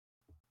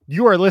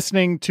You are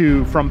listening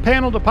to From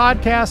Panel to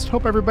Podcast.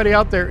 Hope everybody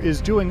out there is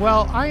doing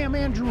well. I am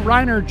Andrew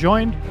Reiner,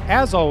 joined,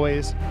 as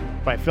always,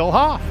 by Phil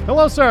Hoff.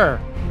 Hello, sir.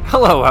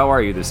 Hello, how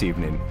are you this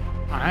evening?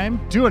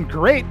 I'm doing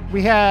great.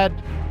 We had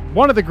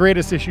one of the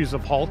greatest issues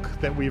of Hulk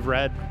that we've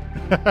read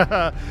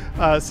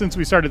since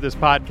we started this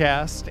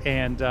podcast,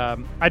 and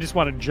I just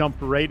want to jump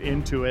right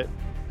into it.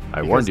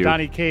 I warned you.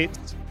 Donny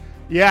Cates.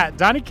 Yeah,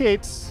 Donny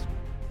Cates,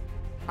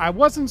 I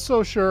wasn't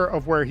so sure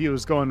of where he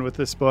was going with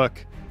this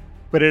book,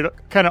 but it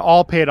kind of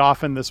all paid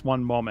off in this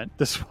one moment,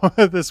 this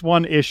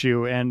one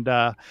issue, and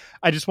I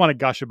just want to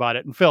gush about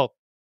it. And Phil,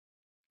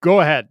 go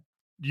ahead.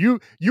 You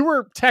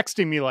were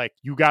texting me like,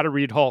 you got to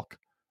read Hulk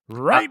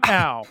right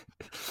now.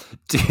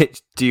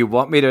 Do you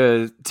want me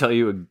to tell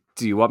you?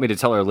 Do you want me to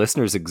tell our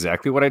listeners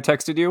exactly what I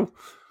texted you?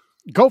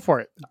 Go for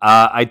it.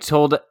 I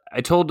told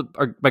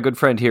my good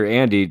friend here,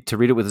 Andy, to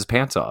read it with his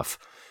pants off,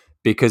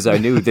 because I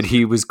knew that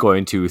he was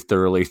going to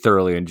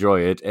thoroughly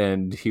enjoy it,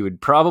 and he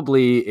would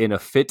probably, in a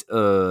fit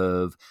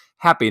of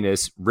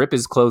happiness, rip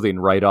his clothing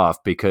right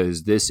off,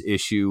 because this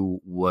issue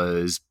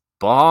was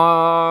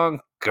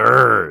bonkers.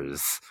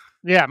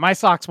 Yeah, my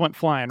socks went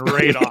flying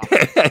right off.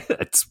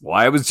 That's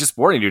why I was just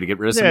warning you to get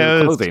rid of some of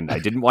your clothing. I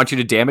didn't want you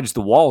to damage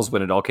the walls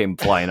when it all came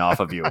flying off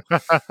of you.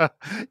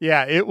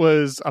 Yeah, it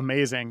was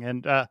amazing,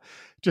 and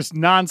just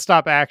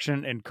nonstop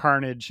action and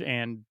carnage,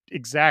 and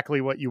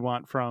exactly what you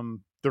want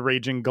from the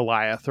Raging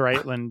Goliath,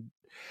 right? And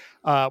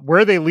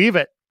where they leave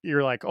it,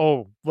 you're like,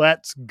 oh,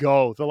 let's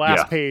go. The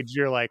last page,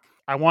 you're like,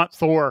 I want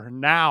Thor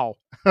now.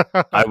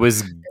 I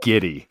was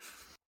giddy.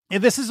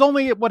 And this is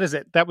only, what is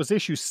it? That was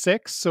issue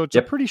 6. So it's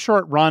a pretty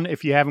short run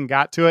if you haven't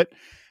got to it.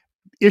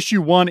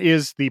 Issue 1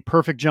 is the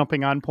perfect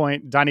jumping on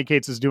point. Donny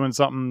Cates is doing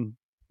something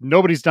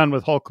nobody's done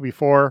with Hulk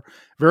before.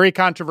 Very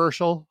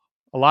controversial.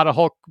 A lot of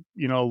Hulk,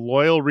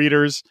 loyal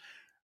readers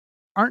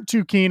aren't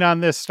too keen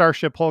on this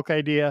Starship Hulk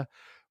idea.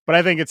 But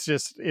I think it's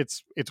just,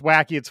 it's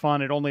wacky. It's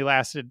fun. It only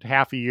lasted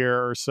half a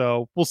year or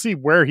so. We'll see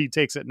where he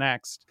takes it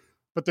next.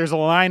 But there's a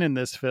line in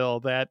this, Phil,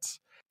 that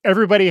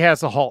everybody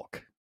has a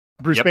Hulk.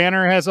 Bruce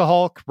Banner has a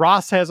Hulk.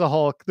 Ross has a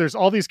Hulk. There's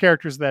all these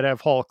characters that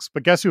have Hulks,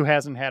 but guess who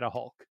hasn't had a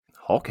Hulk?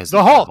 Hulk has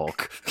the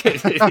Hulk.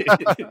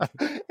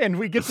 And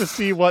we get to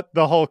see what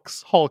the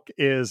Hulk's Hulk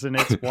is, and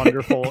it's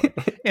wonderful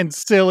and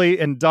silly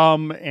and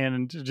dumb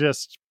and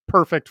just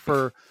perfect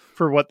for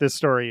what this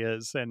story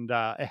is. And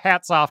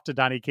hats off to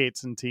Donny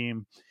Cates and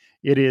team.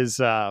 It is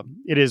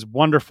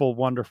wonderful,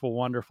 wonderful,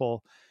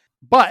 wonderful.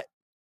 But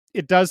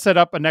it does set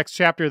up a next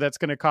chapter that's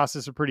going to cost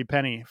us a pretty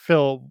penny.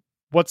 Phil,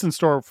 what's in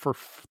store for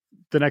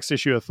the next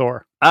issue of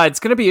Thor? It's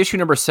going to be issue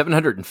number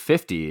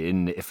 750.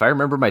 And if I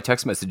remember my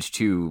text message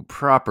to you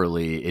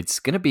properly, it's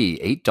going to be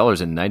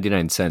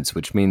 $8.99,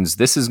 which means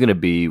this is going to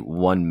be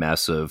one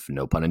massive,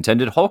 no pun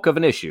intended, Hulk of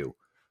an issue.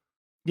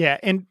 Yeah.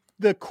 And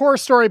the core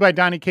story by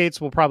Donny Cates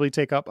will probably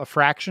take up a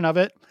fraction of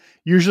it.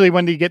 Usually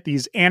when you get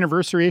these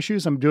anniversary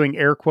issues, I'm doing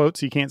air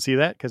quotes. You can't see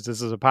that because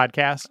this is a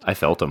podcast. I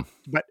felt them.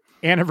 But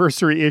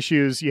anniversary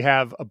issues, you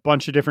have a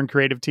bunch of different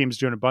creative teams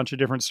doing a bunch of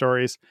different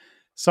stories.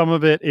 Some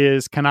of it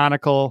is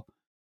canonical.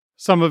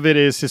 Some of it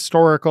is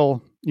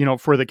historical,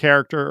 for the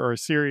character or a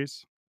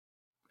series.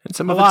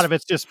 And a lot of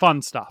it's just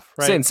fun stuff,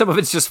 right? And some of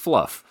it's just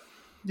fluff.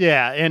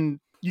 Yeah, and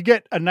you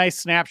get a nice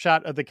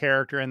snapshot of the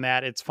character in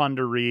that. It's fun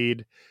to read.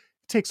 It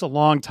takes a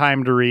long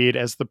time to read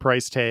as the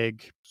price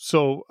tag.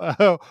 So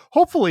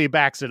hopefully it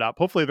backs it up.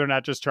 Hopefully they're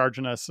not just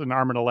charging us an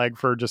arm and a leg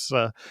for just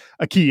a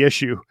key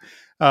issue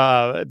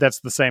that's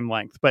the same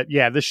length. But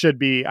yeah, this should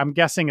be, I'm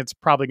guessing it's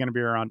probably going to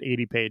be around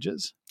 80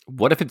 pages.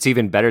 What if it's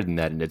even better than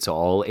that and it's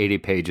all 80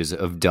 pages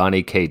of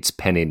Donny Cates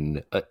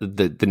penning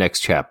the next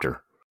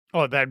chapter?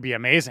 Oh, that'd be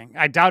amazing.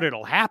 I doubt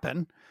it'll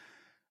happen.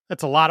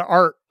 That's a lot of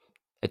art.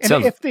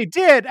 If they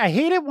did, I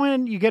hate it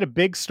when you get a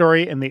big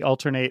story and they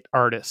alternate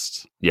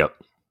artists. Yep.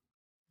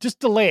 Just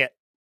delay it.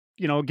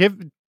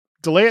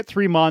 Delay it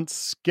 3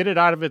 months, get it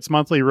out of its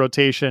monthly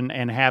rotation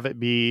and have it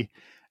be,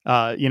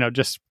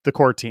 just the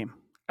core team.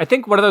 I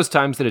think one of those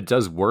times that it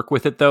does work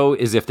with it, though,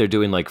 is if they're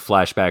doing like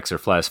flashbacks or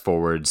flash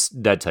forwards,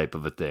 that type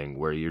of a thing,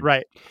 where you're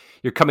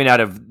coming out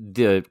of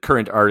the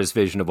current artist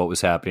vision of what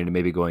was happening and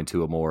maybe going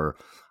to a more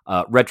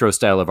retro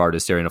style of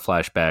artist during a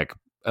flashback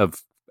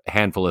of a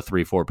handful of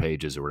 3-4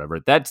 pages or whatever.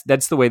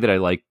 That's the way that I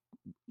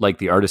like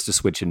the artist to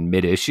switch in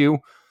mid-issue,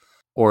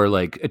 or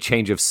like a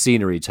change of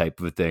scenery type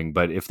of a thing.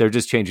 But if they're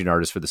just changing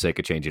artists for the sake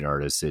of changing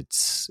artists,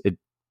 it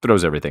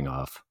throws everything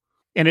off.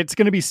 And it's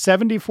going to be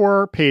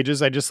 74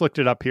 pages. I just looked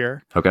it up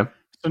here. Okay.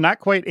 So not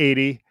quite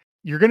 80.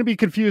 You're going to be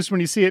confused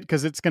when you see it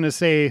because it's going to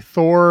say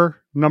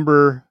Thor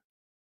number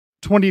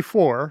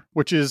 24,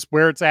 which is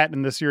where it's at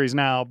in the series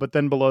now. But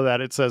then below that,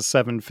 it says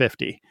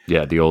 750.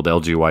 Yeah, the old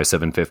LGY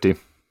 750.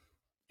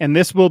 And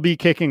this will be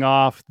kicking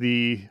off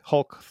the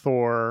Hulk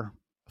Thor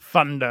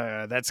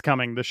Thunder that's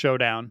coming, the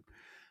showdown.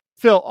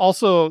 Phil,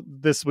 also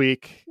this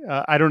week,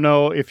 I don't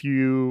know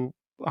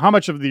how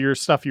much of your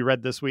stuff you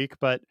read this week,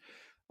 but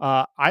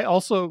I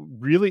also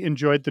really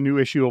enjoyed the new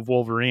issue of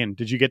Wolverine.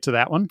 Did you get to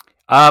that one?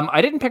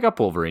 I didn't pick up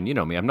Wolverine. You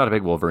know me. I'm not a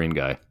big Wolverine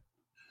guy.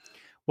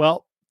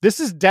 Well, this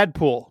is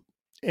Deadpool.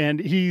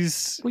 And you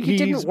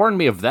didn't warn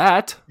me of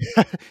that.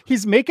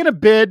 He's making a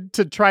bid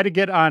to try to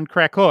get on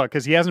Krakoa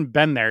because he hasn't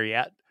been there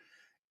yet.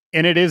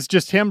 And it is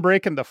just him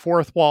breaking the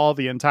fourth wall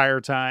the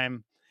entire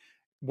time.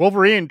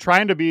 Wolverine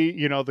trying to be,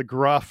 the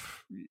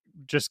gruff,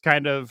 just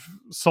kind of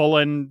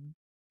sullen,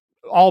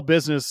 all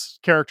business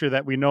character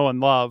that we know and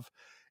love,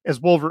 as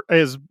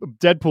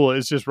Deadpool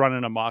is just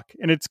running amok.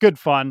 And it's good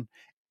fun.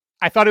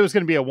 I thought it was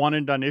going to be a one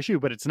and done issue,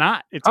 but it's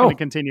not. It's going to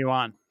continue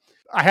on.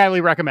 I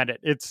highly recommend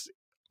it. It's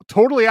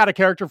totally out of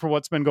character for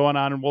what's been going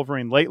on in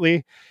Wolverine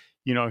lately.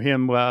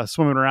 Him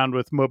swimming around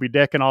with Moby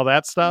Dick and all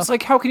that stuff. It's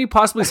like, how can you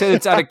possibly say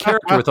it's out of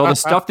character with all the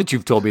stuff that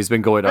you've told me has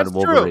been going on in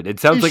Wolverine? True. It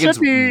sounds like it's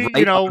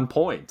right on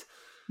point.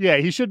 Yeah,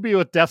 he should be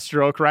with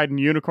Deathstroke riding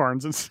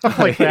unicorns and stuff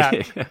like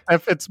that.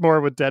 If it's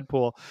more with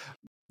Deadpool.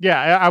 Yeah,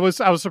 I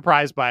was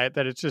surprised by it,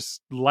 that it's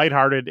just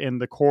lighthearted in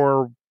the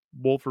core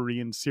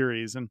Wolverine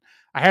series. And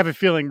I have a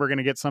feeling we're going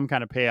to get some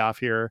kind of payoff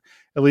here,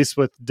 at least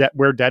with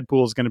where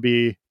Deadpool is going to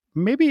be,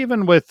 maybe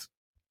even with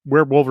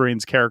where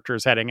Wolverine's character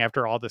is heading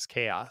after all this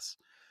chaos.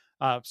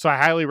 So I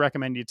highly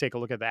recommend you take a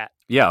look at that.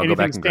 Yeah, I'll go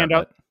back and grab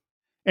it.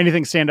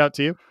 Anything stand out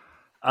to you?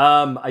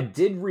 I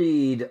did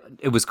read,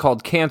 it was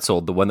called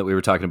Canceled, the one that we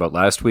were talking about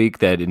last week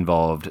that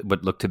involved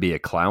what looked to be a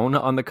clown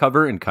on the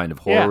cover and kind of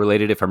horror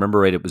related. If I remember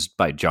right, it was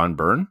by John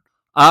Byrne.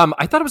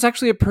 I thought it was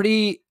actually a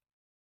pretty,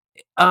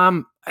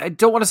 I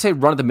don't want to say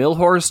run-of-the-mill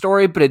horror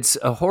story, but it's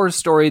a horror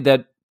story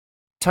that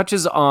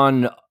touches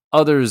on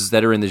others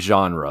that are in the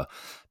genre.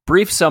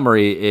 Brief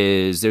summary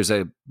is there's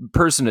a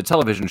person, a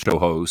television show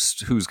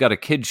host, who's got a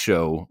kid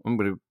show. I'm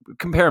going to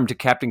compare him to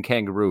Captain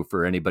Kangaroo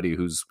for anybody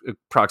who's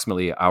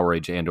approximately our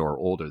age and or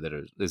older that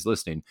is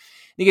listening.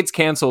 He gets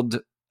canceled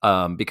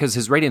because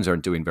his ratings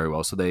aren't doing very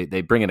well, so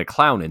they bring in a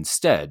clown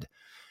instead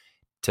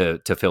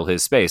to fill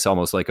his space,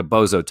 almost like a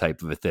Bozo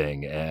type of a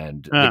thing.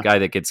 And the guy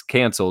that gets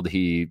canceled,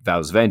 he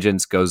vows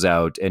vengeance, goes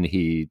out, and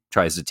he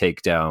tries to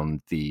take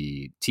down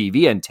the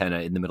TV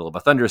antenna in the middle of a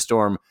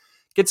thunderstorm,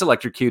 gets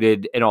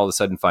electrocuted, and all of a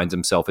sudden finds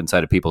himself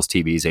inside of people's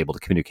TVs, able to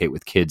communicate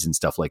with kids and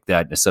stuff like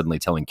that, and is suddenly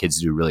telling kids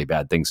to do really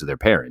bad things to their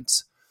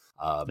parents.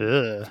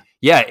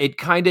 Yeah, it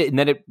kind of, and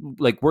then it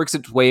like works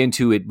its way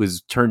into, it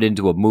was turned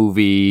into a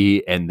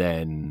movie, and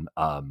then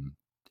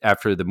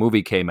after the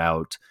movie came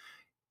out,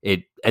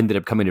 it ended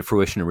up coming to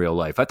fruition in real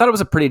life. I thought it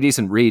was a pretty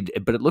decent read,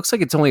 but it looks like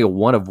it's only a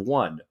 1 of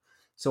 1.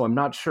 So I'm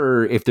not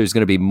sure if there's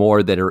going to be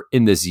more that are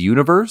in this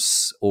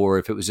universe or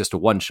if it was just a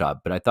one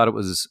shot, but I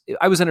was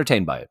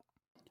entertained by it.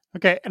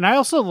 Okay, and I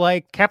also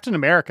like Captain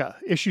America,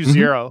 issue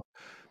 0,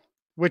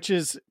 which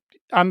is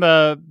on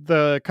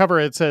the cover.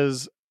 It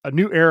says, "A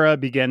new era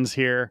begins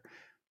here."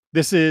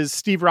 This is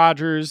Steve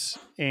Rogers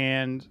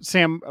and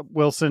Sam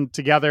Wilson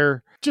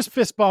together, just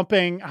fist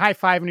bumping,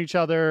 high-fiving each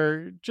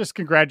other, just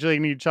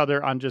congratulating each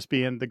other on just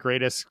being the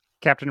greatest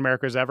Captain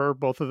Americas ever,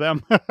 both of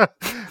them.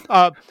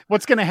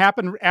 What's going to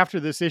happen after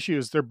this issue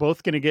is they're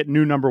both going to get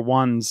new number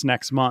 1s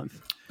next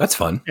month. That's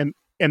fun.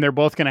 And they're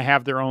both going to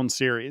have their own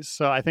series.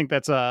 So I think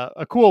that's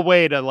a cool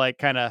way to like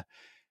kind of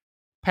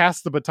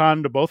pass the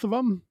baton to both of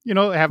them,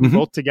 have them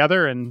both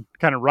together and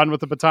kind of run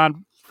with the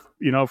baton,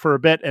 for a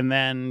bit. And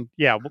then,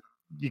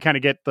 you kind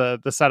of get the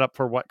setup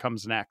for what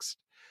comes next.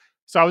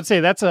 So I would say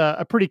that's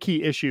a pretty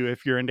key issue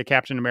if you're into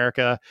Captain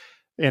America,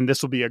 and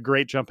this will be a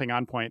great jumping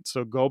on point.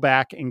 So go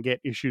back and get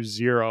issue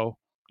 0,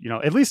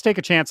 at least take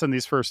a chance on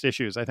these first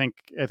issues. I think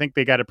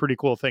they got a pretty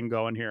cool thing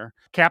going here.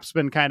 Cap's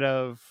been kind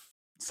of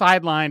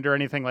sidelined or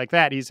anything like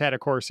that. He's had a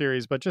core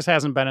series, but just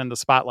hasn't been in the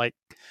spotlight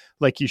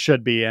like he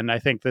should be. And I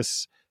think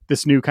this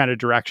new kind of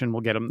direction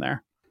will get him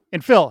there.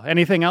 And Phil,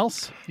 anything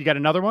else? You got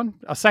another one?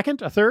 A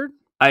second? A third?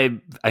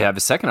 I have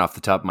a second off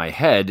the top of my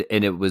head,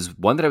 and it was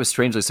one that I was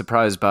strangely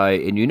surprised by.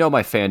 And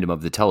my fandom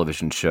of the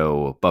television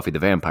show Buffy the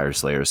Vampire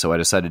Slayer, so I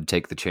decided to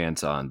take the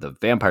chance on the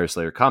Vampire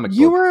Slayer comic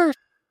book.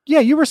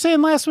 You were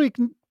saying last week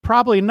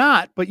probably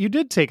not, but you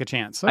did take a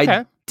chance. Okay.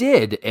 I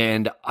did,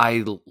 and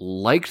I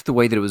liked the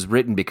way that it was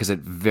written because it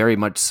very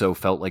much so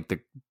felt like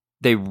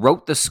they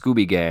wrote the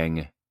Scooby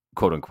Gang,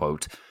 quote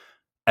unquote,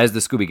 as the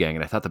Scooby Gang,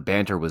 and I thought the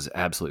banter was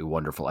absolutely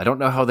wonderful. I don't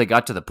know how they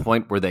got to the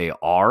point where they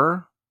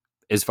are,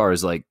 as far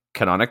as like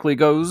canonically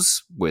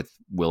goes, with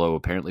Willow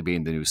apparently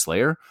being the new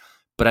Slayer,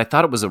 but I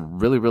thought it was a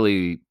really,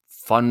 really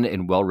fun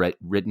and well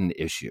written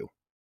issue.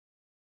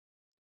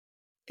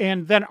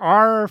 And then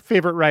our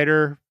favorite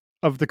writer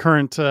of the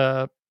current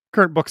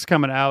books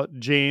coming out,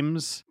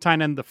 James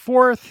Tynion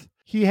IV,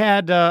 he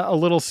had a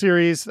little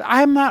series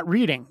I'm not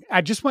reading.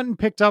 I just went and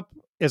picked up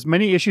as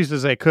many issues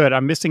as I could.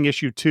 I'm missing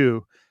issue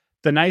 2,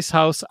 The Nice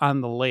House on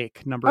the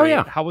Lake, number 8.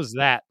 Yeah. How was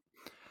that?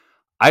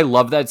 I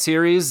love that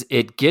series.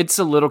 It gets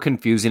a little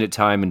confusing at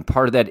time, and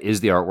part of that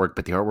is the artwork,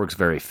 but the artwork's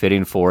very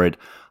fitting for it.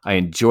 I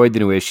enjoyed the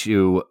new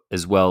issue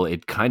as well.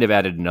 It kind of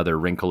added another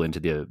wrinkle into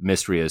the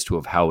mystery as to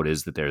of how it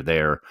is that they're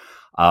there.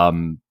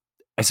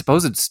 I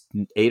suppose it's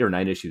 8 or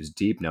 9 issues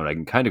deep now, and I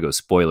can kind of go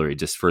spoilery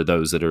just for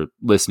those that are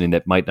listening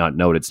that might not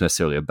know what it's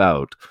necessarily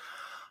about.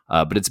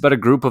 But it's about a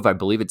group of, I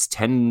believe it's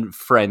 10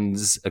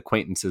 friends,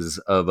 acquaintances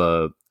of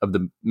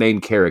the main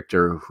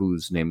character,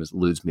 whose name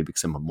eludes me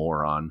because I'm a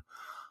moron.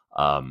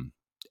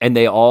 and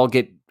they all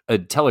get a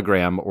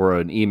telegram or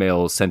an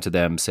email sent to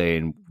them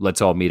saying,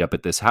 let's all meet up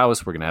at this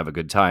house. We're going to have a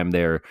good time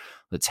there.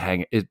 Let's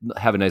have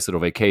a nice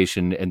little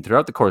vacation. And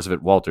throughout the course of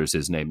it, Walter's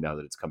his name now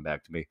that it's come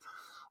back to me.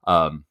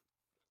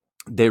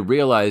 They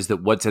realize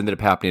that what's ended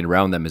up happening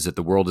around them is that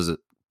the world has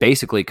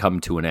basically come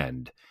to an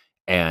end.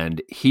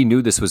 And he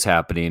knew this was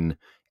happening.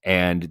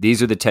 And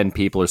these are the 10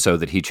 people or so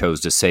that he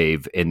chose to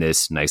save in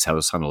this nice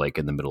house on a lake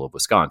in the middle of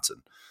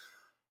Wisconsin.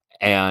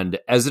 And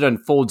as it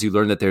unfolds, you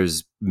learn that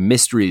there's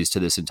mysteries to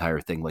this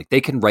entire thing. Like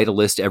they can write a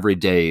list every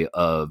day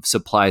of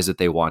supplies that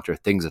they want or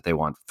things that they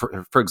want.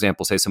 For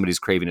example, say somebody's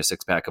craving a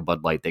 6-pack of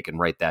Bud Light, they can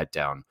write that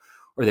down.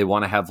 Or they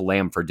want to have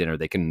lamb for dinner,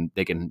 they can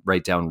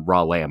write down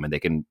raw lamb, and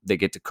they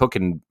get to cook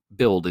and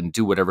build and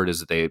do whatever it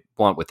is that they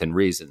want within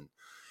reason.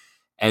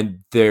 And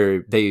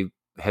they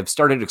have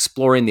started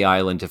exploring the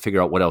island to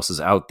figure out what else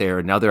is out there.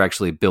 And now they're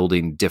actually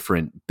building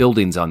different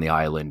buildings on the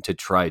island to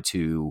try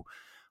to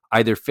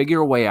either figure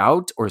a way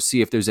out or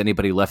see if there's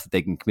anybody left that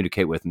they can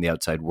communicate with in the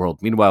outside world.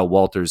 Meanwhile,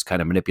 Walter's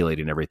kind of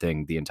manipulating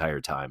everything the entire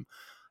time.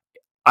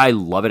 I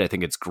love it. I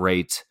think it's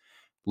great.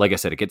 Like I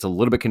said, it gets a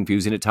little bit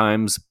confusing at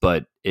times,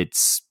 but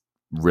it's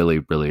really,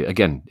 really,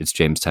 again, it's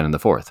James Tynion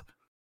IV.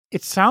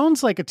 It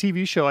sounds like a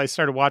TV show I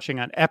started watching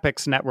on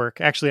Epix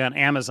Network, actually on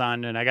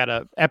Amazon, and I got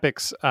a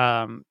Epix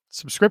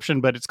subscription,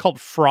 but it's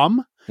called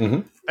From.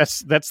 Mm-hmm.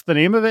 That's the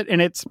name of it,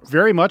 and it's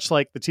very much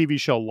like the TV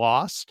show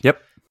Lost.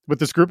 Yep. With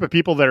this group of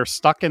people that are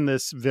stuck in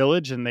this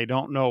village and they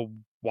don't know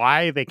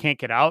why they can't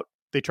get out.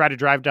 They try to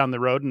drive down the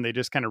road and they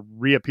just kind of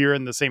reappear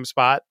in the same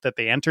spot that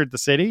they entered the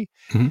city.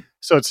 Mm-hmm.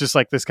 So it's just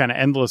like this kind of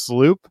endless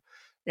loop.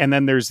 And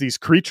then there's these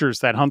creatures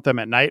that hunt them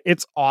at night.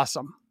 It's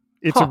awesome.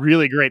 It's a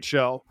really great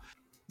show.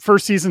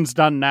 First season's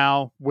done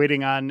now,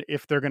 waiting on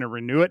if they're going to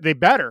renew it. They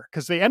better,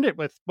 because they end it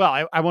with,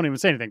 well, I won't even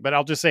say anything, but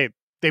I'll just say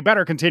they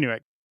better continue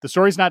it. The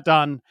story's not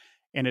done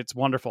and it's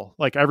wonderful.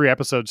 Like every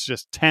episode's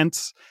just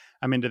tense.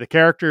 I'm into the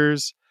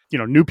characters.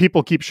 New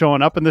people keep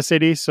showing up in the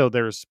city, so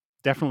there's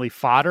definitely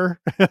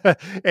fodder.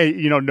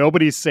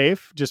 Nobody's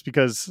safe just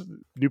because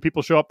new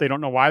people show up. They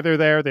don't know why they're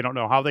there. They don't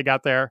know how they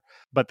got there,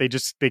 but they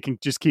can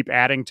just keep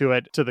adding to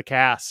it, to the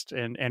cast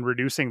and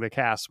reducing the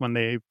cast when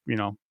they,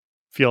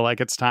 feel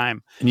like it's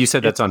time. And you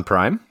said that's on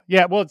Prime?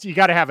 Yeah. Well, you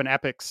got to have an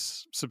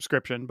Epix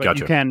subscription, but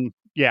Gotcha.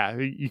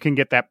 you can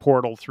get that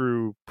portal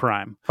through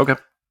Prime. Okay.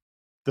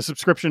 The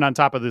subscription on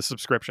top of the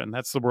subscription.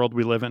 That's the world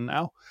we live in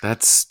now.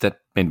 That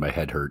made my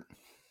head hurt.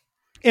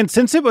 And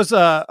since it was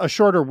a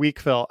shorter week,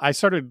 Phil, I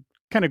started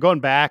kind of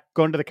going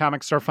to the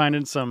comic store,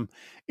 finding some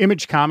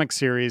Image comic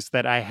series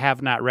that I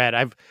have not read.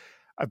 I've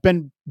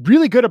been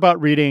really good about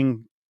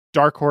reading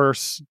Dark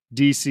Horse,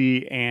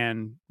 DC,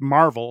 and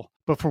Marvel,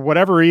 but for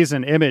whatever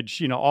reason,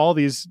 Image, all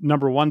these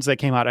number ones that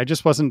came out, I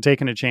just wasn't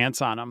taking a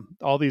chance on them.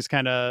 All these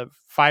kind of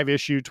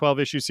 5-issue,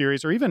 12-issue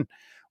series, or even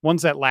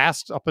ones that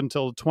last up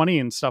until 20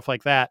 and stuff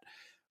like that.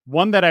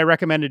 One that I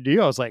recommended to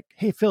you, I was like,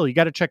 hey, Phil, you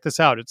got to check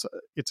this out.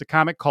 It's a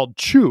comic called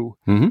Chew.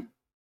 Mm-hmm.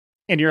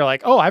 And you're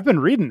like, oh, I've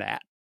been reading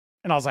that.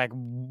 And I was like,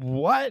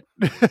 what?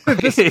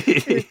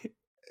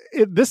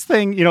 This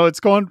thing, it's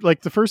going,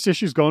 like the first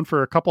issue is going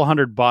for a couple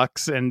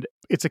 $100, and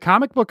it's a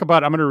comic book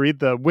about, I'm going to read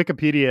the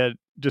Wikipedia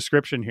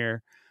description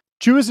here.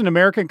 Chew is an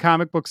American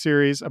comic book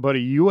series about a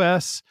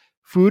U.S.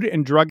 Food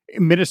and Drug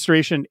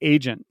Administration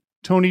agent,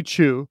 Tony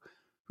Chew,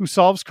 who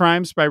solves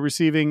crimes by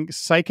receiving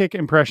psychic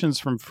impressions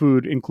from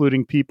food,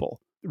 including people.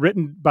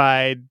 Written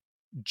by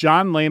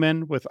John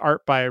Layman with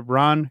art by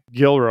Ron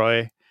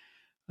Gilroy.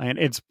 And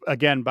it's,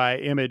 again, by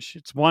Image.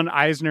 It's won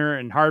Eisner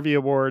and Harvey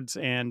Awards,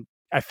 and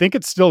I think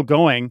it's still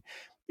going.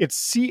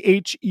 It's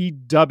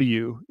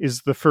CHEW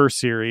is the first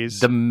series.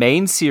 The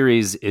main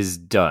series is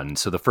done.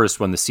 So the first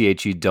one, the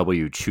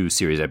CHEW Chew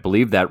series, I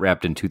believe that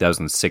wrapped in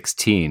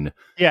 2016.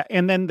 Yeah,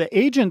 and then the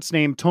agent's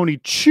name, Tony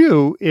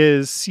Chew,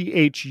 is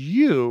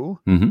CHU.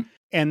 Mm-hmm.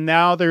 And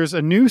now there's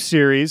a new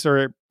series,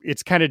 or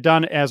it's kind of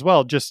done as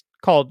well, just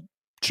called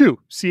Chew,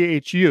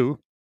 CHU.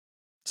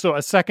 So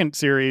a second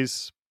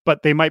series,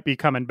 but they might be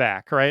coming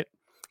back, right?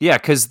 Yeah,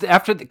 because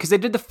they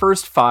did the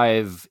first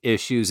 5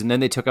 issues, and then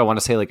they took, I want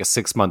to say, like a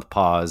 6-month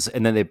pause,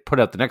 and then they put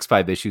out the next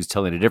 5 issues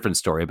telling a different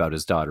story about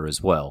his daughter as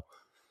well,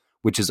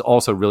 which is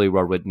also really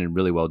well written and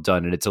really well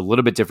done. And it's a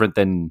little bit different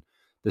than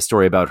the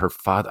story about her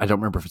father. I don't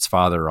remember if it's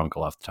father or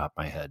uncle off the top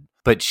of my head,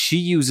 but she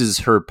uses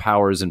her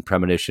powers and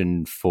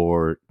premonition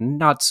for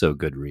not so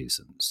good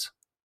reasons.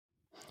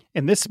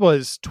 And this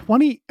was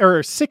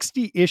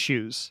 60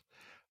 issues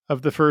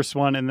of the first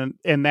one,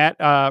 and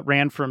that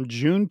ran from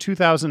June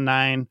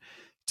 2009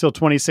 till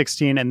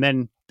 2016, and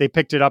then they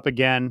picked it up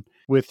again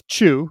with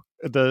Chew,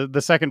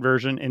 the second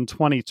version, in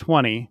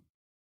 2020.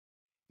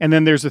 And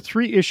then there's a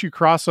 3-issue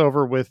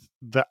crossover with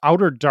The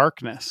Outer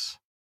Darkness.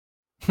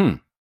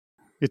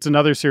 It's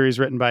another series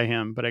written by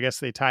him, but I guess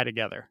they tie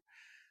together.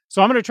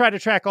 So I'm going to try to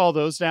track all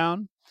those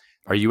down.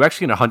 Are you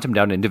actually going to hunt them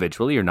down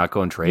individually or not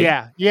go and trade?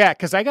 Yeah,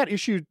 because I got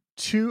issue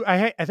 2.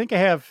 I think I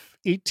have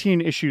 18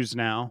 issues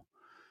now.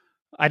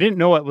 I didn't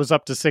know it was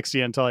up to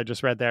 60 until I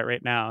just read that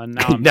right now, and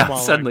now I'm now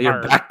suddenly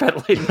hard. You're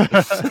backpedaling.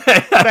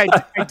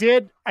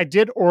 But I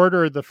did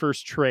order the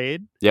first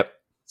trade. Yep.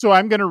 So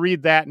I'm going to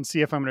read that and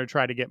see if I'm going to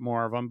try to get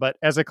more of them. But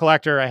as a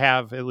collector, I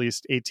have at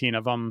least 18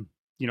 of them,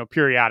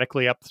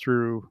 periodically up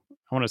through,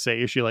 I want to say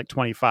issue like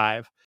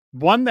 25.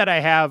 One that I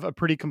have a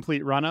pretty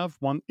complete run of,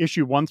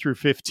 issue 1 through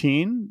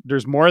 15.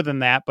 There's more than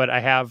that, but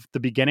I have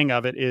the beginning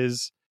of it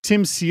is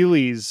Tim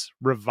Seeley's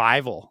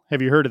Revival.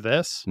 Have you heard of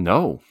this?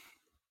 No.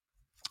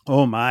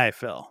 Oh my,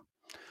 Phil.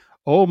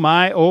 Oh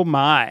my, oh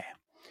my.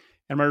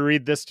 I'm going to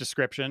read this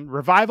description.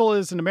 Revival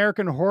is an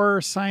American horror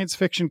science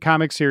fiction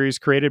comic series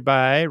created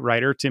by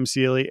writer Tim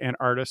Seeley and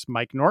artist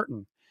Mike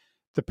Norton.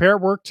 The pair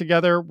worked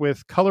together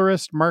with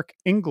colorist Mark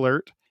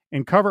Englert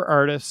and cover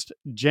artist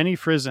Jenny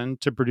Frison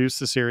to produce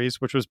the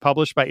series, which was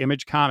published by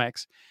Image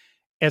Comics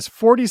as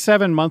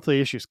 47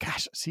 monthly issues.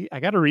 Gosh, see, I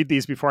got to read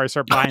these before I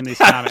start buying these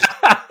comics.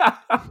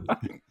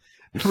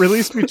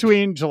 Released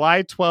between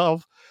July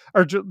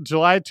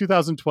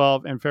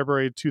 2012 and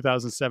February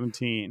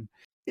 2017.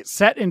 It's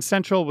set in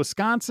central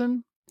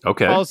Wisconsin.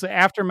 Okay. Follows the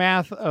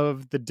aftermath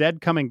of the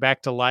dead coming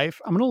back to life.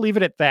 I'm going to leave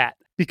it at that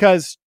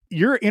because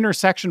your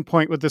intersection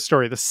point with the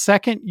story, the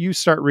second you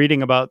start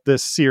reading about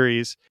this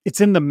series,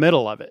 it's in the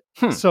middle of it.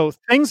 So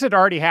things had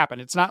already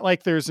happened. It's not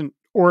like there's an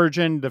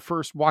origin. The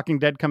first Walking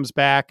Dead comes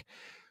back.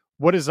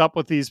 What is up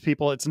with these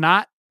people? It's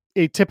not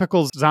a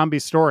typical zombie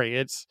story.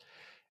 It's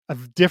a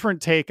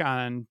different take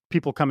on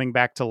people coming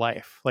back to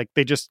life. Like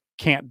they just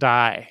can't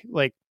die,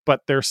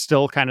 but they're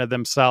still kind of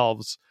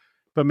themselves.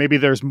 But maybe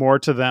there's more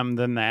to them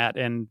than that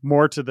and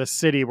more to the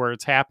city where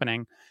it's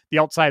happening. The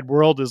outside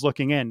world is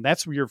looking in.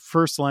 That's where your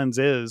first lens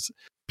is.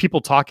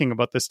 People talking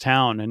about this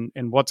town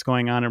and what's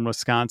going on in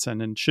Wisconsin.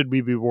 And should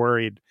we be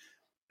worried?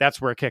 That's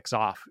where it kicks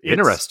off.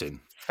 Interesting.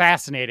 It's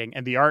fascinating.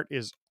 And the art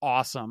is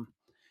awesome.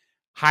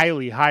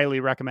 Highly, highly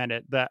recommend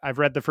it. I've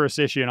read the first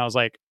issue and I was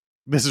like,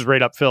 this is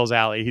right up Phil's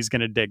alley. He's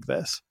going to dig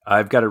this.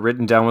 I've got it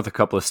written down with a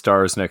couple of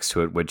stars next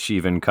to it, which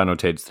even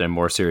connotates that I'm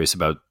more serious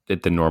about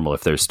it than normal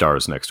if there's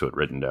stars next to it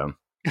written down.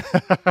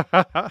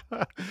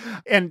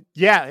 And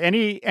yeah,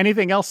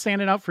 anything else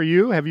standing out for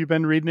you? Have you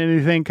been reading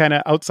anything kind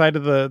of outside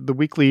of the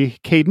weekly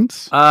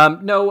cadence?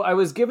 No, I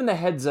was given the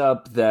heads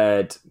up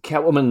that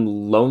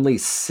Catwoman Lonely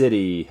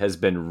City has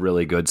been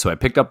really good. So I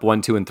picked up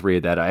 1, 2, and 3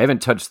 of that. I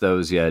haven't touched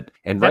those yet.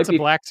 And that's a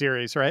Black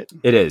series, right?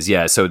 It is,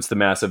 yeah. So it's the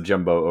massive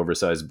jumbo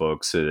oversized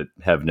books that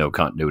have no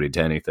continuity to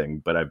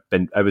anything. But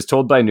I was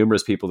told by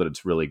numerous people that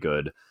it's really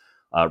good.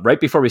 Right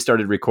before we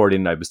started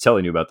recording, I was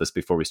telling you about this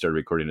before we started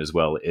recording as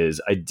well,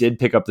 is I did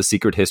pick up The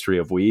Secret History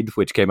of Weed,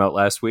 which came out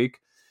last week.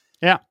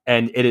 Yeah.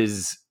 And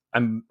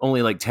I'm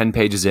only like 10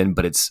 pages in,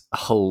 but it's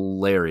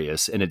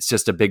hilarious. And it's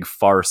just a big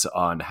farce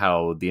on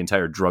how the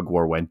entire drug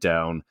war went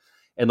down.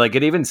 And like,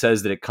 it even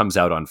says that it comes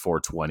out on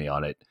 420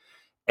 on it.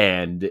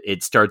 And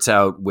it starts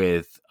out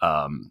with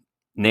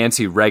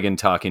Nancy Reagan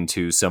talking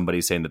to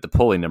somebody saying that the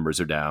polling numbers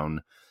are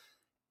down.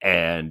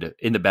 And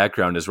in the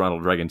background is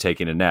Ronald Reagan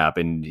taking a nap,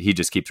 and he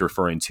just keeps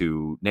referring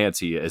to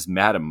Nancy as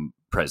Madam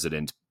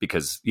President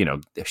because,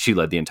 she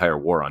led the entire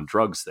war on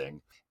drugs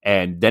thing.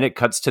 And then it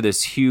cuts to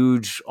this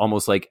huge,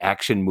 almost like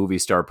action movie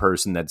star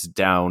person that's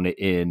down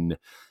in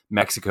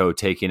Mexico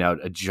taking out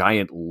a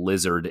giant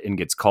lizard and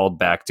gets called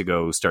back to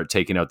go start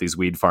taking out these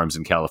weed farms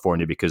in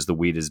California because the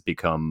weed has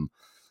become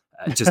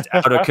just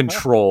out of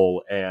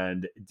control.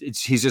 And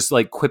he's just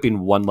like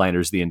quipping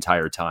one-liners the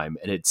entire time.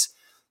 And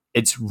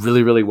it's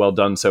really, really well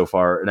done so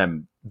far, and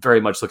I'm very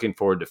much looking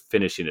forward to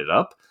finishing it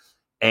up.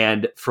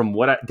 And from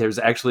what there's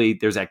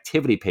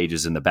activity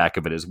pages in the back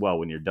of it as well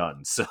when you're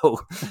done. So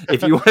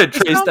if you want to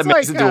trace them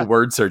into a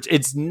word search,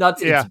 it's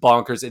nuts. Yeah. It's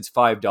bonkers. It's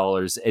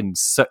 $5, and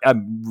so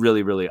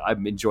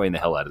I'm enjoying the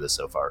hell out of this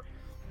so far.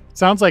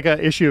 Sounds like an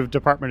issue of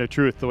Department of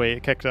Truth the way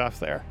it kicked off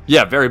there.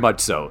 Yeah, very much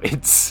so.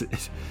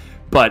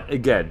 But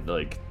again,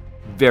 like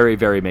very,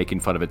 very making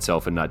fun of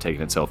itself and not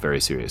taking itself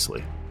very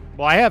seriously.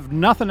 Well, I have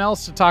nothing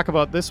else to talk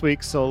about this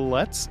week, so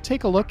let's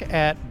take a look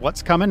at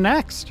what's coming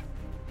next.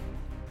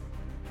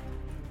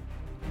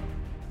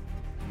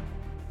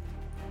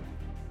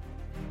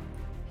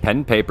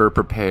 Pen, paper,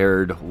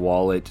 prepared,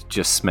 wallet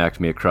just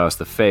smacked me across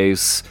the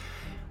face.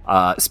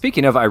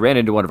 Speaking of, I ran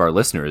into one of our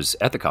listeners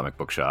at the comic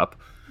book shop.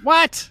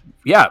 What?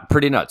 Yeah,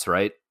 pretty nuts,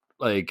 right?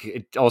 Like,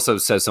 it also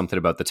says something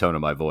about the tone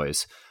of my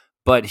voice.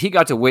 But he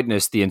got to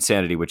witness the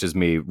insanity, which is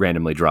me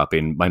randomly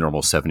dropping my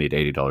normal $70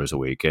 to $80 a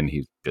week, and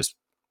he just...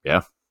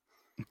 Yeah.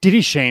 Did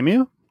he shame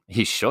you?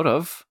 He should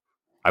have.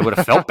 I would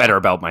have felt better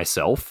about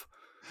myself.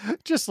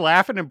 Just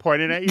laughing and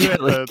pointing at you at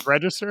the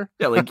register?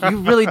 Yeah, like, you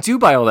really do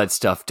buy all that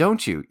stuff,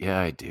 don't you?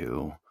 Yeah, I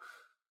do.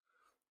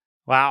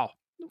 Wow.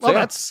 Well,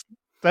 that's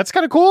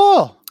kind of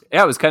cool.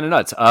 Yeah, it was kind of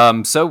nuts.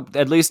 So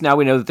at least now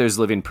we know that there's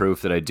living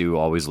proof that I do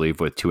always leave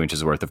with 2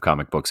 inches worth of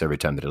comic books every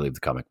time that I leave the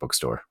comic book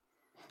store.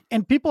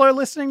 And people are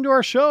listening to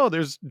our show.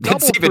 There's double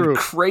It's even proof.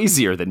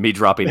 Crazier than me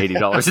dropping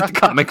 $80 at the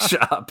comic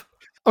shop.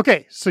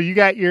 Okay, so you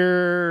got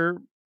your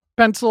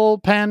pencil,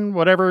 pen,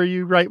 whatever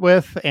you write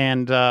with,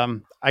 and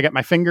I got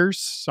my fingers.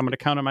 So I'm going to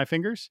count on my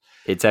fingers.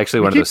 It's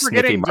actually one of those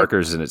sniffy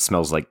markers, and it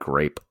smells like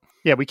grape.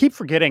 Yeah, we keep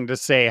forgetting to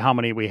say how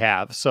many we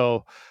have.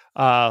 So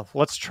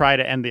let's try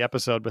to end the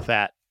episode with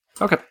that.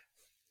 Okay.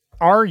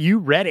 Are you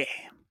ready?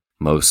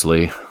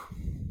 Mostly.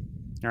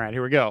 All right,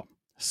 here we go.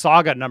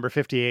 Saga number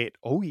 58.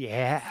 Oh,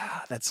 yeah.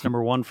 That's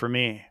number 1 for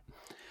me.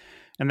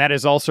 And that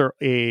is also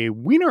a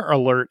Wiener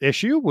Alert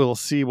issue. We'll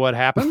see what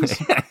happens.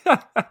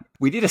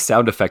 We need a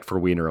sound effect for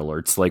Wiener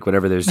Alerts. Like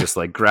whenever there's just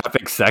like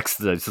graphic sex,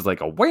 it's just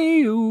like a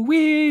wee-oo,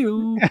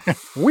 wee-oo.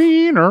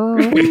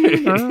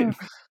 Wiener.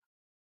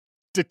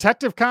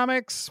 Detective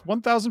Comics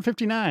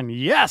 1059.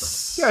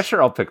 Yes. Yeah,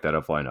 sure. I'll pick that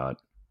up. Why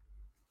not?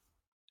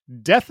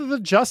 Death of the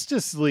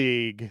Justice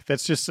League.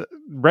 That's just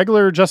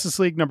regular Justice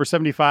League number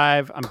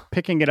 75. I'm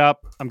picking it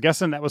up. I'm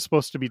guessing that was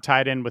supposed to be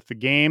tied in with the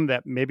game,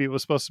 that maybe it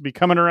was supposed to be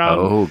coming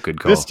around good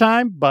call. this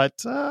time, but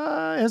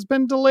has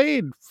been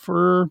delayed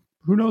for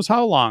who knows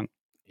how long.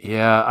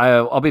 Yeah,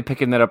 I'll be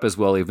picking that up as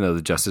well, even though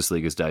the Justice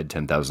League has died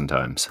 10,000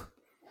 times.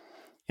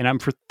 And I'm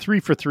for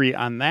 3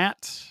 on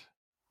that.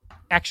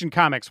 Action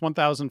Comics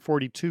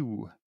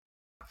 1042.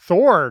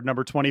 Thor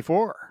number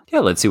 24. Yeah,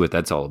 let's see what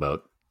that's all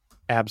about.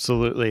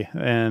 Absolutely.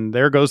 And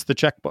there goes the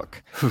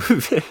checkbook.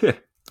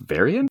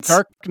 Variants?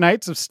 Dark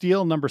Knights of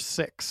Steel number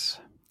 6.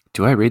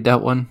 Do I read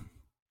that one?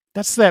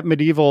 That's that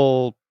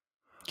medieval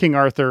King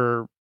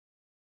Arthur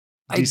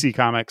DC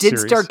Comics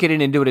series. Start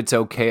getting into it. It's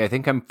okay. I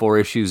think I'm 4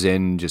 issues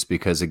in just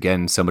because,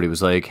 again, somebody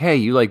was like, hey,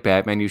 you like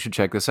Batman, you should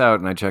check this out.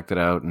 And I checked it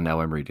out, and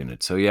now I'm reading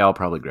it. So yeah, I'll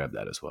probably grab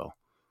that as well.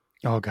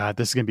 Oh, God,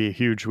 this is going to be a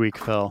huge week,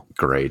 Phil.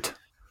 Great.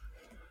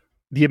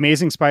 The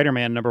Amazing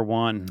Spider-Man number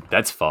 1.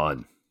 That's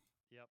fun.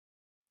 Yep.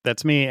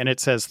 That's me, and it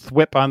says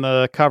Thwip on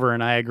the cover,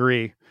 and I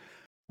agree.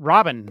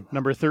 Robin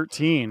number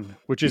 13,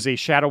 which is a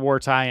Shadow War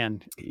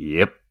tie-in.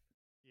 Yep.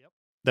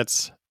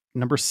 That's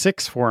number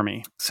 6 for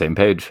me. Same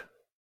page.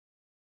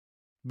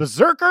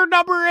 Berserker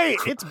number 8.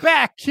 It's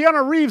back.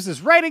 Keanu Reeves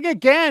is writing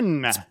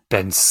again. It's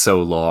been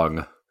so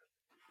long.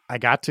 I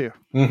got to.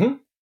 Mm-hmm.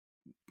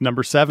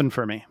 Number 7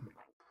 for me.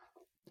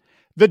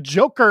 The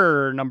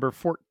Joker number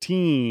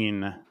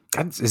 14.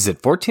 Is it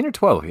 14 or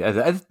 12?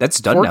 Yeah, that's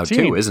done 14. now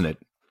too, isn't it?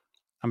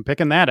 I'm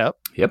picking that up.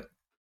 Yep.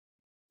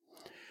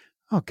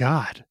 Oh,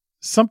 God.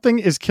 Something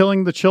is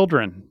Killing the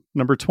Children.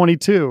 Number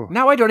 22.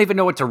 Now I don't even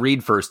know what to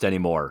read first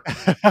anymore.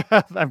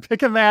 I'm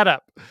picking that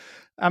up.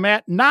 I'm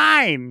at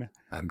 9.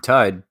 I'm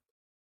tied.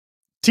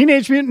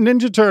 Teenage Mutant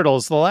Ninja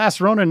Turtles, The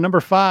Last Ronin, number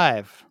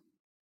 5.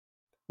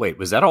 Wait,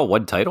 was that all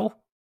one title?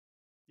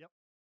 Yep.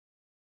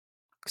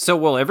 So,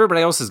 well,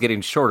 everybody else is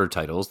getting shorter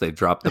titles. They've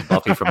dropped the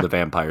Buffy from the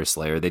Vampire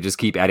Slayer. They just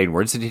keep adding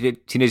words to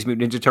Teenage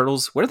Mutant Ninja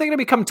Turtles. When are they going to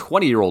become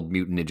 20-year-old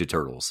Mutant Ninja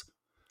Turtles?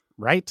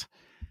 Right.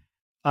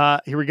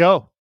 Here we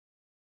go.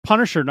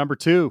 Punisher, number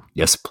 2.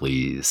 Yes,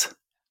 please.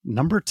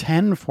 Number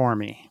 10 for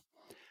me.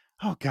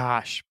 Oh,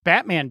 gosh.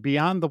 Batman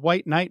Beyond the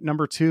White Knight,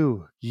 number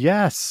 2.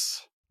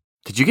 Yes.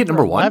 Did you get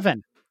number 1?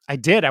 11. I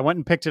did. I went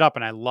and picked it up,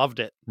 and I loved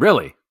it.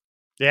 Really?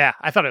 Yeah,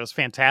 I thought it was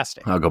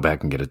fantastic. I'll go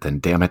back and get it then.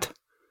 Damn it.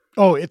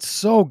 Oh, it's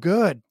so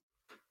good.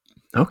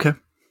 Okay.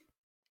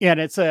 Yeah,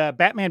 and it's a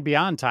Batman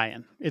Beyond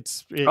tie-in.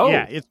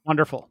 Yeah, it's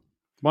wonderful.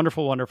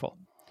 Wonderful, wonderful.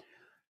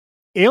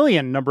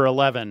 Alien, number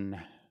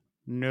 11.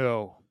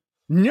 No.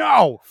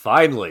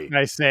 Finally.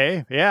 I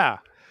say, yeah.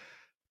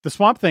 The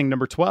Swamp Thing,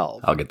 number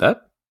 12. I'll get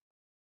that.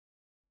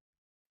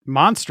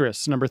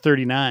 Monstrous, number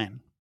 39.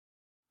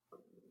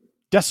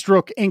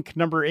 Deathstroke Inc.,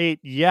 number 8.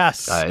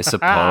 Yes. I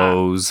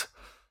suppose.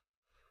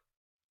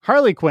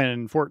 Harley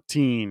Quinn,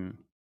 14.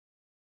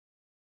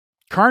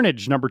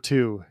 Carnage, number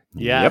 2.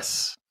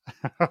 Yes.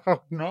 Yep.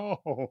 Oh,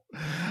 no.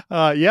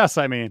 Yes,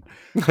 I mean.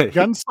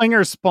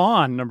 Gunslinger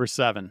Spawn, number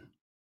 7.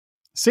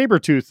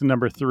 Sabretooth,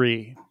 number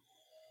 3.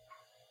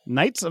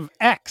 Knights of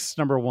X,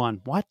 number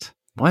 1. What?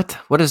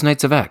 What is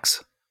Knights of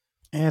X?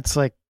 It's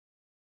like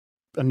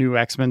a new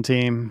X-Men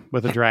team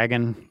with a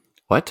dragon.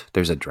 What?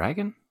 There's a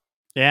dragon?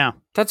 Yeah.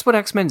 That's what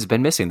X-Men's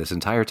been missing this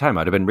entire time.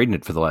 I'd have been reading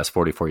it for the last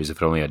 44 years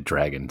if it only had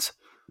dragons.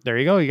 There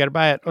you go. You got to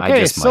buy it.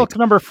 Okay, Silk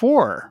number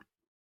 4.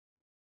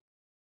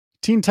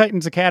 Teen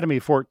Titans Academy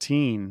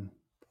 14.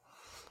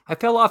 I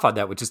fell off on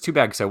that, which is too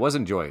bad because I was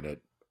enjoying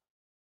it.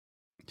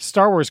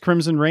 Star Wars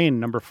Crimson Reign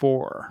number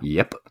 4.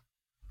 Yep.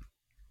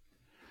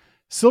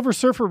 Silver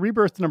Surfer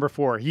Rebirth number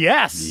 4.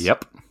 Yes.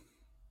 Yep.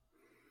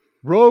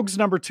 Rogues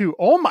number 2.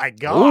 Oh my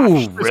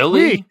gosh. Oh,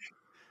 really?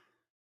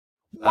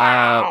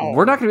 Wow.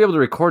 We're not going to be able to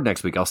record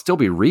next week. I'll still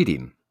be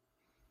reading.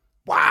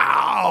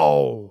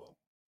 Wow.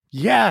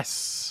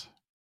 Yes.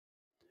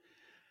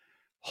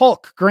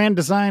 Hulk Grand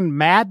Design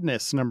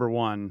Madness number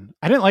 1.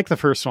 I didn't like the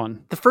first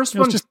one. The first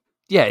one just,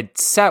 yeah, it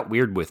sat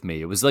weird with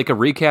me. It was like a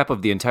recap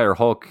of the entire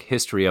Hulk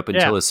history up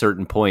until a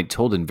certain point,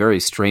 told in very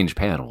strange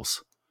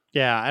panels.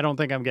 Yeah, I don't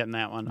think I'm getting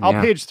that one.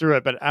 I'll page through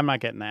it, but I'm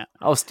not getting that.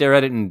 I'll stare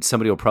at it and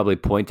somebody will probably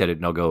point at it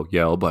and I'll go,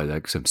 yeah, I'll buy that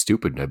because I'm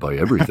stupid and I buy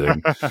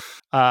everything.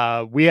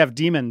 We have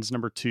Demons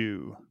number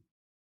 2.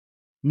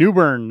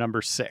 Newburn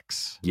number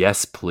 6.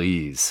 Yes,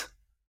 please.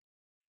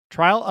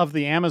 Trial of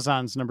the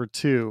Amazons number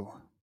 2.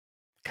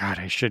 God,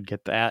 I should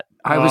get that.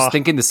 I was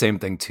thinking the same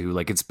thing too.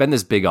 Like it's been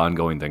this big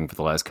ongoing thing for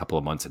the last couple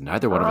of months and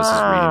neither one of us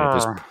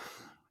is reading it.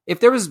 If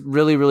there was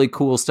really, really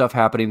cool stuff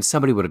happening,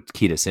 somebody would have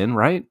keyed us in,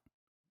 right?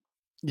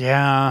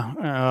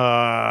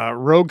 Yeah.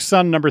 Rogue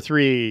Sun number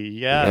 3.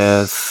 Yes.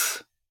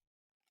 Yes.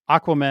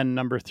 Aquaman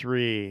number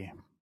 3.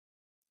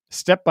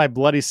 Step by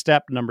Bloody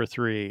Step, number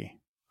 3.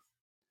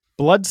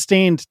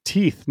 Bloodstained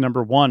Teeth,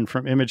 number 1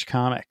 from Image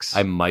Comics.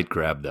 I might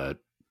grab that.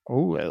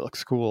 Oh, it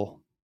looks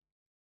cool.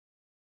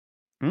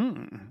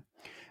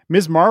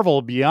 Ms.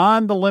 Marvel,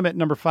 Beyond the Limit,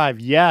 number 5.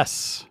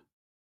 Yes.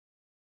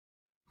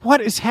 What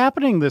is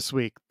happening this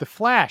week? The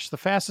Flash, The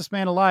Fastest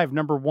Man Alive,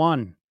 number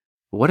 1.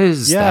 What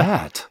is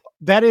that?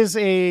 That is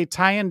a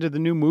tie-in to the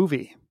new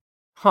movie.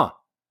 Huh.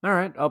 All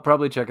right. I'll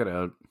probably check it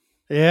out.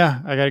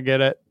 Yeah, I got to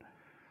get it.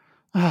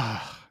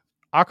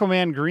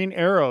 Aquaman, Green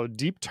Arrow,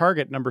 Deep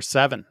Target, number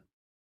 7.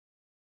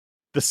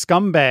 The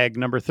Scumbag,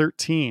 number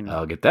 13.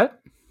 I'll get that.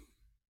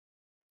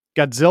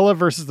 Godzilla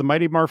versus the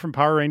Mighty Morphin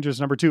Power Rangers,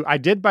 number 2. I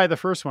did buy the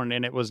first one,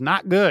 and it was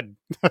not good.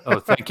 Oh,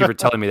 thank you for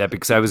telling me that,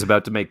 because I was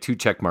about to make 2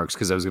 check marks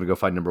because I was going to go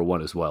find number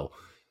 1 as well.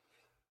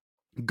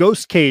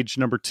 Ghost Cage,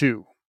 number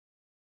 2.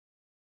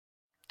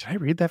 Did I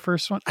read that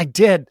first one? I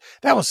did.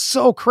 That was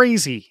so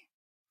crazy.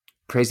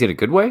 Crazy in a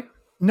good way?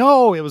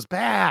 No, it was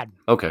bad.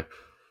 Okay. It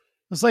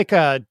was like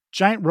a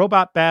giant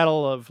robot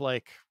battle of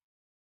like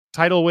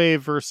tidal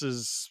wave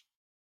versus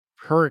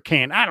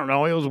hurricane. I don't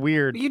know. It was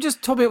weird. You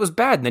just told me it was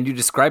bad, and then you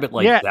describe it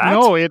like that?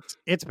 No,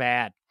 it's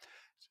bad.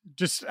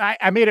 Just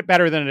I made it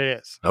better than it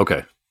is.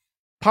 Okay.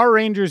 Power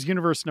Rangers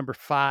Universe number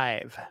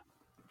 5.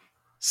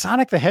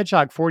 Sonic the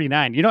Hedgehog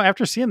 49. You know,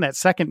 after seeing that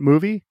second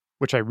movie,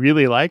 which I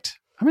really liked,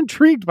 I'm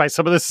intrigued by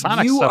some of this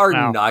Sonic stuff now. You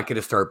are not going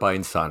to start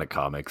buying Sonic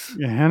comics.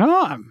 Yeah,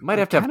 no. Might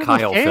have to have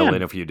Kyle fill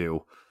in if you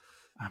do.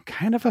 I'm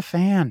kind of a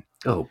fan.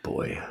 Oh,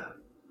 boy.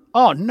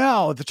 Oh,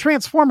 no. The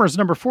Transformers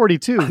number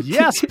 42.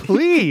 Yes,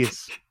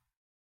 please.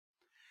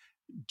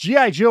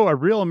 G.I. Joe, A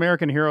Real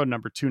American Hero,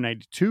 number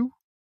 292.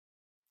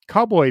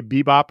 Cowboy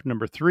Bebop,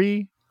 number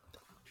 3.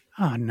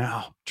 Oh,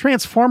 no.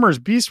 Transformers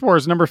Beast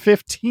Wars, number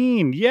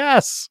 15.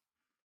 Yes.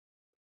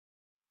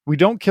 We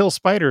Don't Kill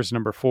Spiders,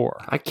 number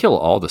 4. I kill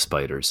all the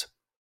spiders.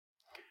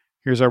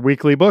 Here's our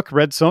weekly book,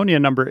 Red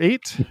Sonja, number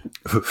 8.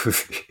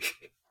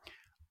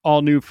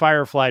 All New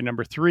Firefly,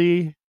 number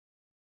 3.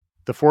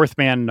 The Fourth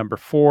Man, number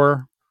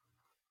 4.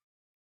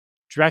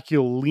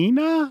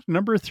 Draculina,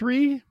 number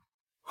 3.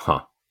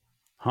 Huh.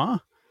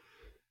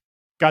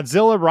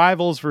 Godzilla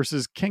Rivals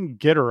versus King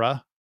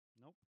Ghidorah.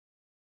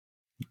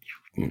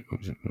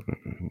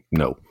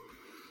 No.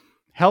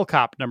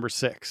 Hellcop, number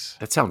 6.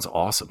 That sounds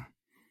awesome.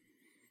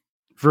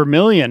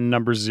 Vermilion,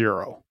 number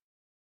 0.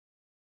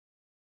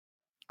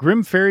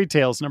 Grim Fairy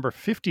Tales, number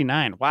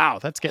 59. Wow,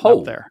 that's getting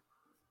up there.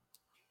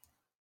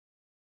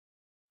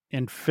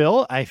 And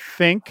Phil, I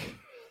think...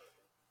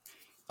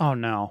 Oh,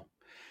 no.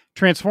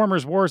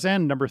 Transformers War's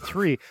End, number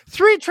 3.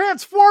 3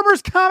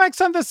 Transformers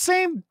comics on the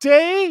same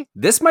day?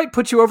 This might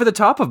put you over the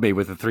top of me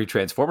with the 3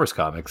 Transformers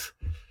comics.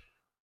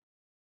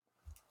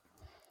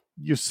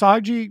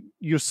 Usagi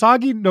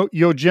no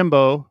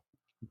Yojimbo.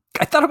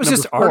 I thought it was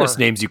just 4. artist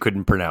names you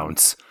couldn't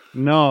pronounce.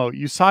 No,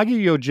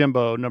 Usagi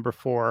Yojimbo, number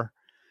 4.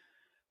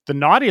 The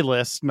Naughty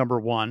List, number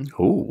 1.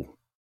 Ooh.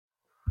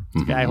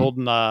 This guy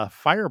holding a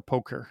fire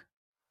poker.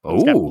 Oh.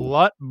 He's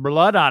got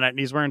blood on it, and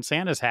he's wearing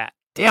Santa's hat.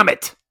 Damn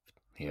it.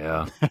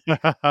 Yeah.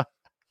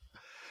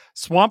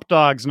 Swamp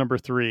Dogs, number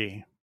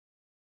 3.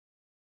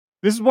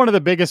 This is one of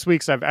the biggest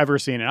weeks I've ever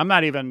seen, and I'm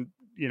not even,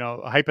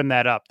 hyping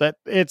that up. That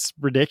it's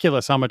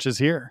ridiculous how much is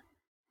here.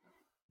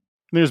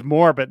 There's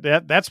more, but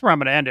that's where I'm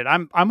going to end it.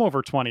 I'm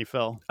over 20,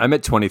 Phil. I'm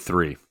at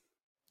 23.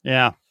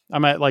 Yeah,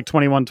 I'm at like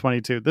 21,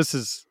 22. This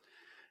is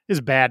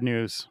bad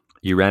news.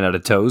 You ran out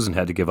of toes and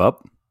had to give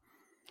up?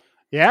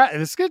 Yeah,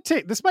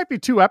 this might be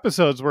 2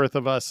 episodes worth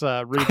of us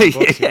reading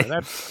books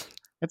here.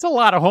 That's a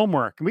lot of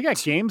homework. We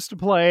got games to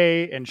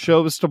play and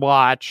shows to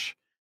watch.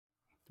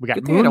 We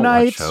got Moon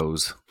Knight.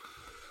 Shows.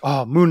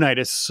 Oh, Moon Knight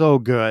is so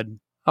good.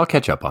 I'll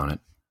catch up on it.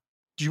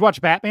 Did you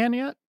watch Batman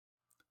yet?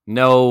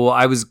 No,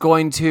 I was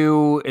going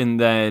to, and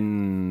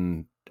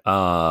then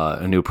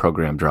a new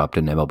program dropped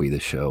in MLB The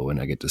Show, and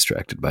I get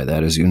distracted by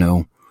that, as you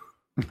know.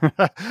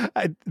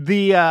 I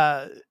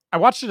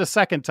watched it a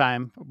second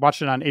time.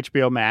 Watched it on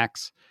HBO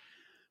Max.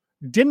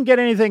 Didn't get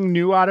anything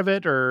new out of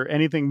it or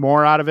anything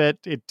more out of it.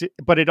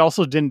 But it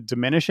also didn't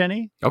diminish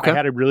any. Okay. I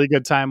had a really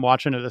good time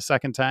watching it a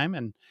second time,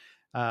 and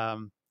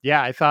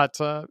I thought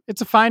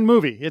it's a fine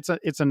movie.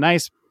 It's a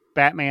nice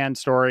Batman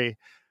story.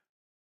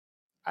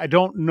 I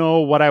don't know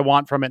what I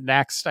want from it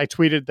next. I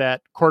tweeted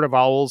that Court of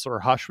Owls or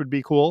Hush would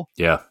be cool.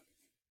 Yeah.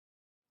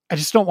 I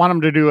just don't want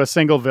them to do a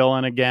single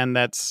villain again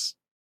that's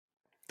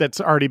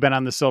already been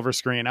on the silver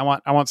screen. I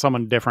want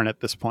someone different at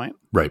this point.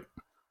 Right.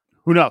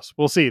 Who knows?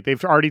 We'll see.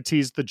 They've already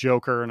teased the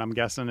Joker, and I'm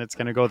guessing it's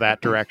going to go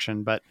that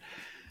direction. But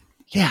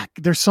yeah,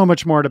 there's so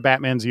much more to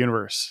Batman's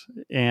universe,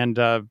 and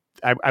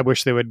I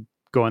wish they would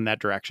go in that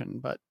direction.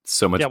 But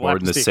so much more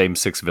than the same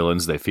 6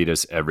 villains they feed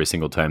us every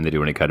single time they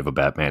do any kind of a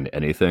Batman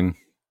anything.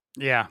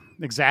 Yeah,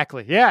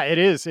 exactly. Yeah, it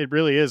is. It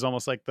really is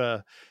almost like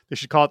they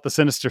should call it the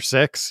Sinister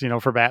Six,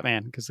 for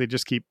Batman, because they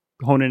just keep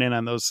honing in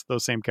on those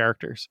same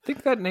characters. I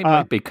think that name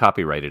might be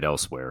copyrighted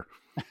elsewhere.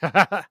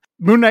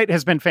 Moon Knight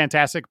has been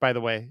fantastic, by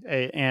the way,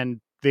 and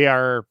they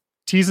are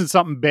teasing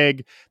something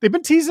big. They've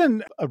been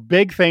teasing a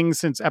big thing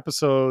since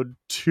episode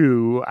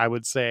 2, I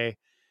would say.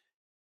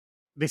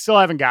 they still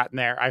haven't gotten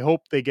there. I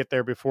hope they get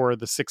there before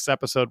the 6th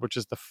episode, which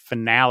is the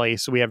finale.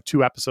 So we have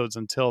 2 episodes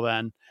until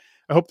then.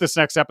 I hope this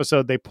next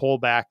episode, they pull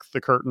back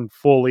the curtain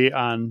fully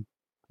on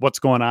what's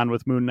going on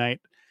with Moon Knight,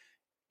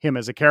 him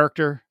as a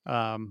character,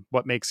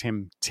 what makes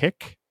him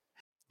tick.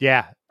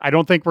 Yeah, I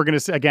don't think we're going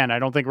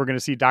to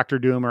see Doctor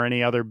Doom or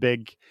any other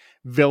big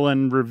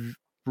villain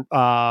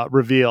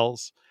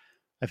reveals.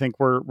 I think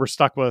we're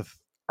stuck with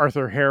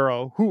Arthur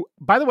Harrow, who,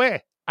 by the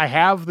way, I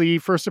have the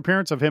first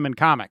appearance of him in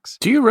comics.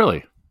 Do you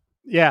really?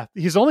 Yeah,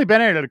 he's only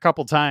been in it a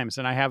couple times,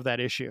 and I have that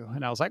issue.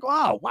 And I was like,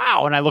 wow.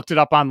 And I looked it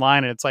up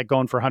online, and it's like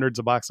going for hundreds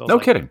of bucks. No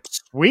kidding.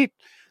 Sweet.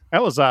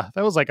 That was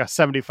like a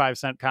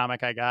 75-cent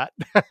comic I got.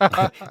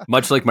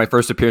 Much like my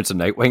first appearance in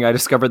Nightwing, I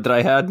discovered that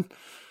I had.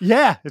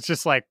 Yeah, it's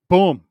just like,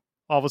 boom.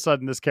 All of a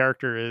sudden, this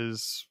character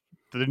is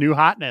the new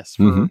hotness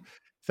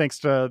thanks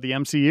to the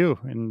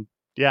MCU. And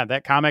yeah,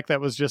 that comic that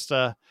was just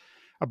a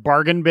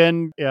bargain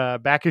bin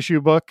back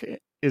issue book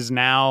is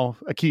now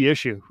a key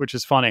issue, which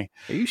is funny.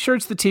 Are you sure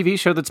it's the TV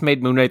show that's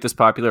made Moon Knight this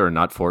popular and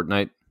not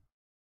Fortnite?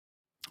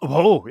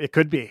 Oh, it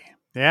could be.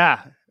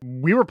 Yeah.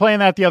 We were playing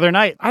that the other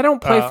night. I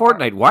don't play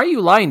Fortnite. Why are you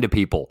lying to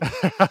people?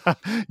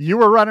 You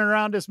were running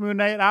around as Moon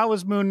Knight. I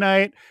was Moon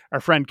Knight. Our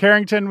friend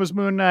Carrington was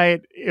Moon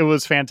Knight. It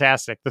was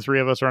fantastic. The 3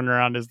 of us running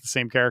around as the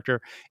same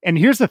character. And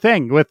here's the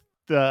thing with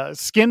the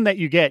skin that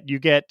you get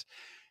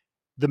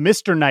the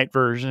Mr. Knight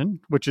version,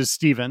 which is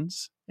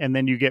Stevens. And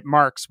then you get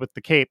Marks with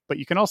the cape, but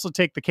you can also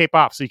take the cape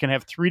off. So you can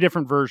have 3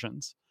 different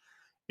versions.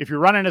 If you're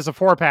running as a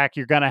 4-pack,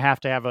 you're going to have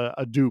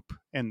a dupe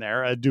in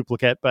there, a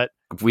duplicate. But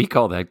we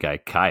call that guy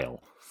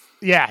Kyle.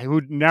 Yeah,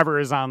 who never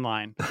is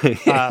online.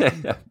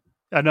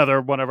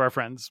 Another one of our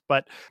friends.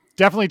 But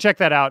definitely check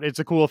that out. It's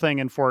a cool thing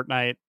in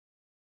Fortnite.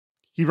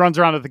 He runs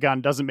around with a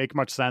gun. Doesn't make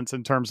much sense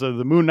in terms of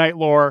the Moon Knight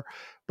lore,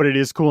 but it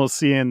is cool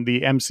seeing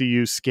the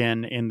MCU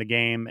skin in the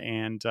game.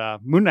 And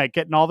Moon Knight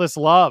getting all this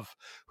love.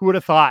 Who would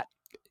have thought?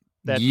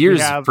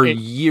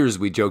 Years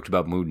we joked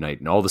about Moon Knight,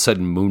 and all of a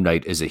sudden Moon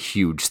Knight is a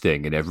huge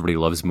thing, and everybody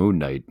loves Moon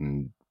Knight.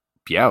 And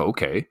yeah,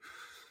 okay.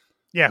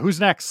 Yeah, who's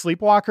next?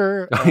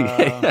 Sleepwalker?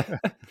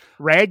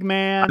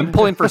 Ragman? I'm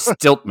pulling for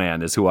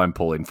Stiltman is who I'm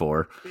pulling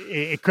for.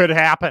 It could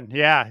happen.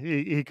 Yeah,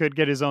 he could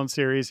get his own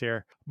series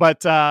here.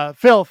 But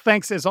Phil,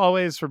 thanks as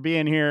always for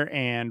being here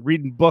and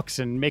reading books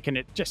and making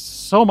it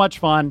just so much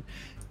fun.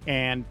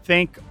 And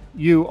thank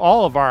you,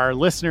 all of our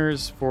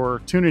listeners,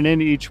 for tuning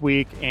in each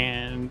week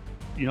and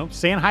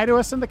saying hi to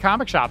us in the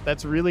comic shop.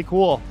 That's really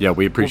cool. Yeah,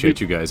 we appreciate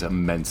you guys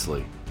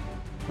immensely.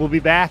 We'll be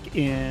back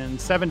in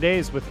 7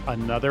 days with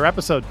another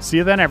episode. See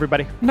you then,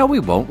 everybody. No, we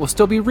won't. We'll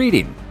still be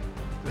reading.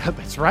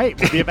 That's right.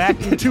 We'll be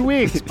back in 2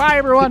 weeks. Bye,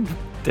 everyone.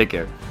 Take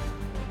care.